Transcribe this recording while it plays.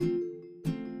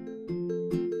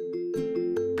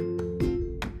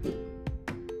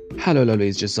Hello,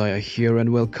 lovelies, Josiah here,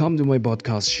 and welcome to my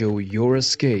podcast show, Your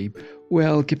Escape.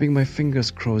 Well, keeping my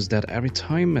fingers crossed that every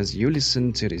time as you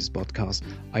listen to this podcast,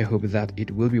 I hope that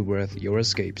it will be worth your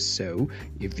escape. So,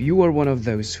 if you are one of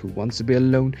those who wants to be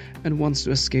alone and wants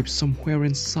to escape somewhere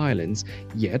in silence,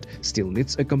 yet still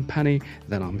needs a company,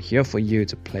 then I'm here for you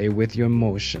to play with your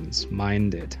emotions.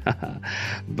 Mind it.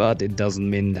 But it doesn't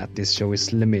mean that this show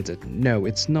is limited. No,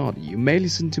 it's not. You may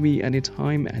listen to me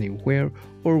anytime, anywhere,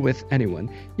 or with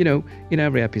anyone. In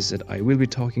every episode, I will be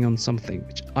talking on something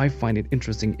which I find it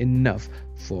interesting enough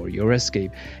for your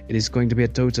escape. It is going to be a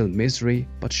total mystery,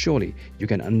 but surely you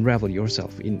can unravel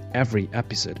yourself in every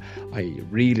episode. I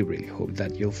really hope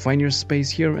that you'll find your space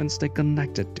here and stay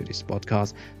connected to this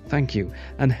podcast. Thank you,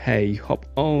 and hey, hop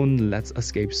on, let's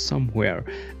escape somewhere.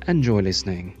 Enjoy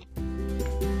listening.